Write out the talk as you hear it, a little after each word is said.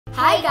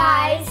Hi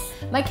guys!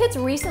 My kids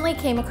recently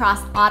came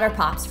across Otter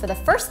Pops for the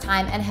first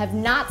time and have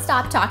not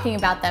stopped talking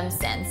about them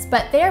since,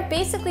 but they're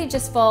basically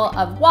just full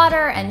of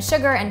water and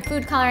sugar and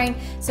food coloring,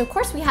 so of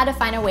course we had to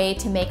find a way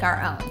to make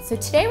our own. So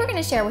today we're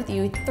going to share with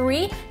you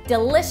 3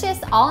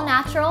 delicious,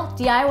 all-natural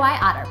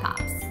DIY Otter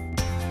Pops.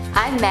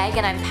 I'm Meg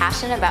and I'm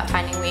passionate about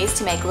finding ways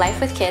to make life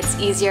with kids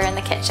easier in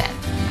the kitchen.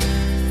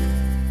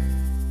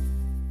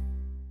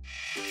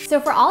 So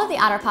for all of the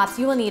Otter Pops,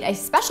 you will need a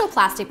special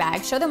plastic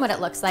bag. Show them what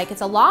it looks like.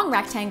 It's a long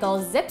rectangle,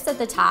 zips at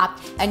the top,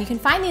 and you can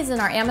find these in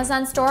our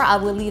Amazon store. I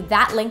will leave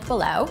that link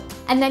below.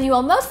 And then you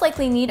will most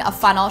likely need a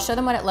funnel. Show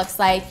them what it looks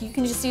like. You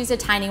can just use a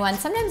tiny one.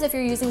 Sometimes if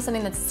you're using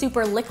something that's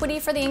super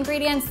liquidy for the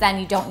ingredients, then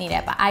you don't need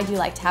it, but I do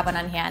like to have one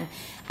on hand.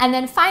 And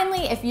then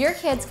finally, if your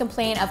kids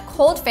complain of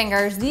cold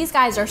fingers, these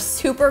guys are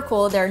super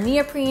cool. They're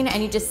neoprene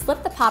and you just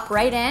slip the pop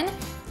right in.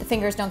 The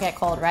fingers don't get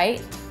cold, right?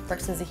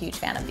 Brooks is a huge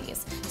fan of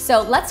these.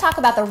 So let's talk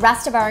about the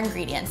rest of our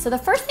ingredients. So the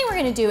first thing we're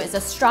gonna do is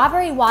a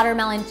strawberry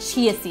watermelon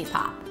chia seed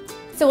pop.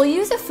 So we'll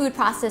use a food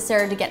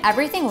processor to get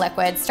everything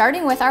liquid,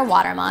 starting with our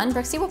watermelon.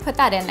 Brooksy will put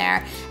that in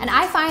there. And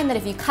I find that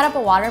if you cut up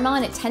a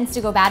watermelon, it tends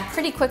to go bad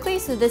pretty quickly,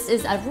 so this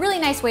is a really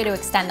nice way to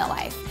extend the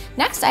life.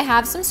 Next, I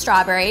have some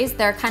strawberries.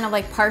 They're kind of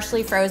like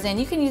partially frozen.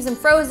 You can use them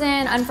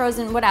frozen,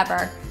 unfrozen,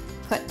 whatever.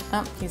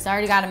 Oh, he's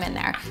already got them in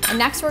there. And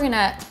next we're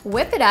gonna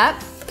whip it up,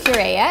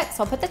 puree it.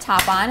 So I'll put the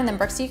top on and then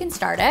Brooksy, you can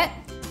start it.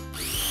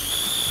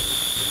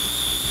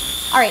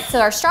 All right, so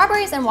our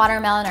strawberries and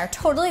watermelon are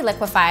totally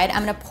liquefied.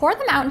 I'm gonna pour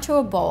them out into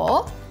a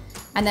bowl,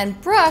 and then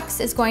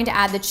Brooks is going to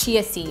add the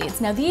chia seeds.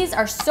 Now these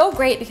are so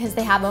great because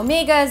they have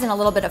omegas and a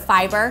little bit of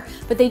fiber,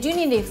 but they do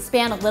need to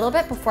expand a little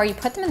bit before you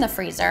put them in the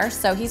freezer.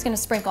 So he's gonna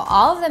sprinkle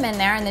all of them in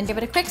there and then give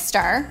it a quick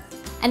stir.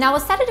 And now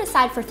we'll set it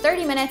aside for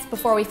 30 minutes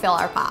before we fill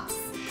our pops.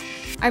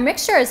 Our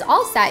mixture is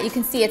all set. You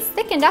can see it's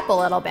thickened up a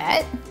little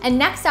bit. And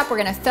next up, we're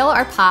gonna fill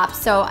our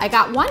pops. So I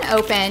got one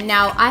open.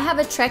 Now I have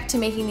a trick to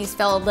making these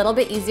fill a little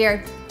bit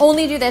easier.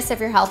 Only do this if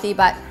you're healthy,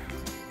 but.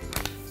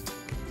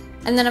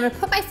 And then I'm gonna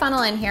put my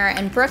funnel in here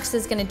and Brooks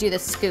is gonna do the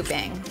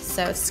scooping.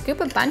 So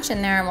scoop a bunch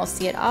in there and we'll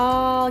see it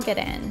all get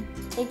in.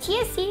 The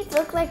chia seeds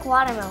look like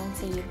watermelon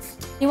seeds.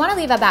 You wanna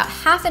leave about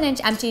 ½ an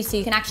inch empty so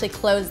you can actually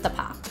close the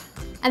pop.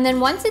 And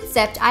then once it's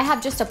zipped, I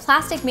have just a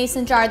plastic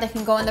mason jar that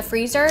can go in the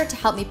freezer to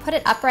help me put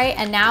it upright,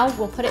 and now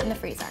we'll put it in the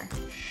freezer.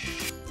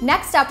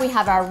 Next up, we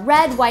have our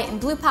red, white,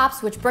 and blue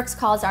pops, which Brooks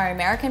calls our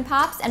American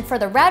pops. And for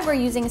the red, we're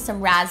using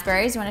some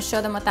raspberries. You wanna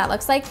show them what that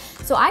looks like?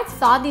 So I've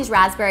thawed these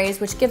raspberries,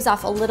 which gives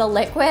off a little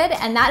liquid,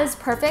 and that is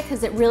perfect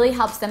because it really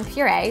helps them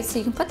puree. So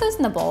you can put those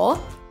in the bowl.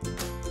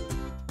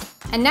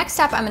 And next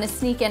up, I'm gonna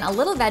sneak in a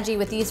little veggie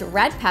with these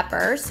red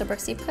peppers. So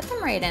Brooksy, put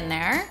them right in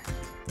there.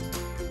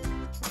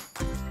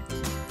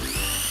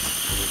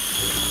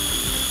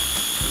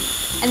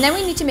 And then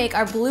we need to make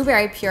our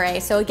blueberry puree.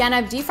 So again,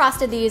 I've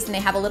defrosted these and they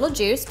have a little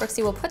juice.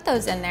 Brooksy will put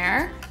those in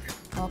there.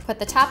 We'll put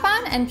the top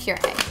on and puree.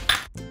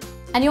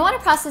 And you wanna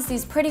process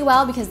these pretty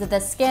well because of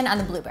the skin on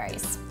the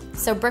blueberries.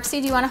 So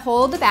Brooksy, do you wanna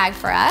hold the bag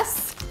for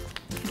us?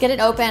 Get it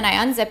open,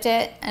 I unzipped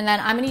it, and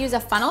then I'm gonna use a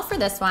funnel for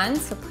this one,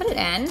 so put it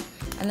in,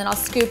 and then I'll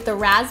scoop the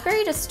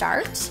raspberry to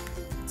start.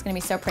 It's gonna be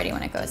so pretty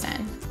when it goes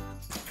in.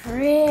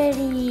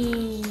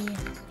 Pretty.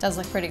 Does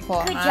look pretty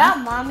cool, Good huh?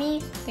 job, Mommy.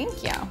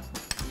 Thank you.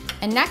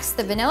 And next,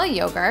 the vanilla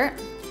yogurt.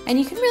 And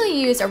you can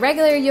really use a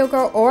regular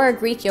yogurt or a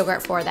Greek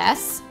yogurt for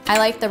this. I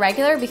like the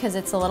regular because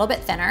it's a little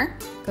bit thinner.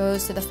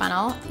 Goes through the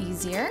funnel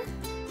easier.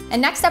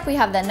 And next up, we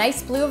have the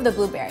nice blue of the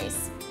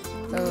blueberries.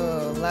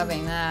 Ooh,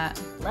 loving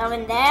that.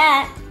 Loving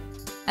that.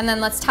 And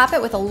then let's top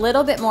it with a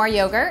little bit more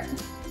yogurt.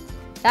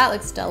 That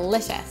looks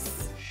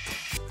delicious.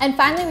 And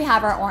finally, we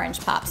have our orange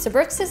pop. So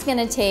Brooks is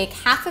gonna take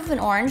 ½ of an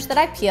orange that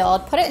I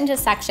peeled, put it into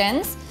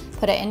sections,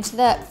 put it into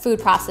the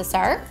food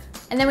processor.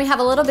 And then we have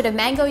a little bit of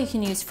mango. You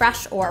can use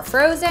fresh or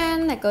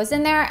frozen that goes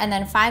in there. And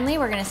then finally,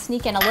 we're gonna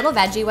sneak in a little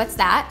veggie. What's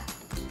that?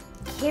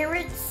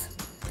 Carrots.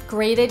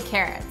 Grated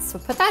carrots. So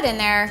put that in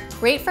there.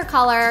 Great for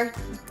color.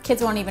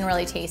 Kids won't even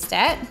really taste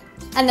it.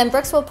 And then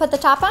Brooks will put the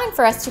top on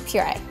for us to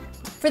puree.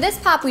 For this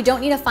pop, we don't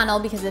need a funnel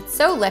because it's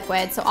so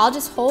liquid. So I'll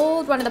just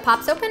hold one of the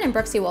pops open and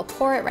Brooksy will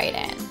pour it right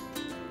in.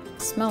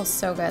 It smells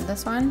so good,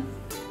 this one.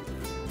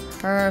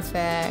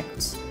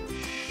 Perfect.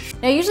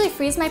 Now I usually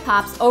freeze my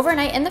pops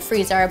overnight in the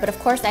freezer, but of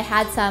course I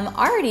had some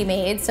already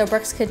made so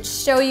Brooks could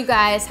show you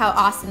guys how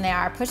awesome they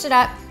are. Push it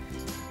up,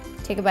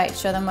 take a bite,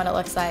 show them what it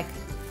looks like.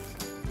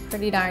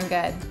 Pretty darn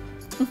good.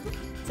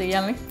 So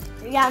yummy?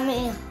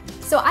 Yummy.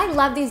 So I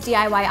love these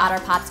DIY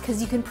Otter Pops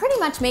because you can pretty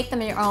much make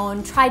them your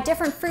own. Try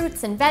different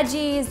fruits and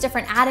veggies,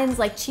 different add-ins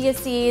like chia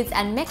seeds,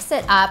 and mix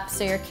it up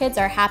so your kids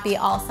are happy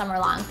all summer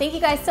long. Thank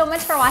you guys so much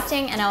for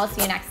watching, and I will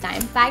see you next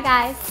time. Bye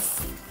guys.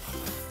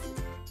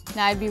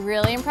 Now I'd be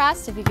really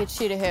impressed if you could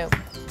shoot a hoop.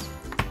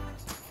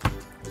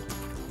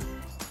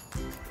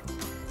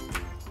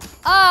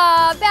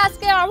 Ah,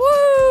 basket,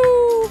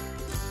 woo!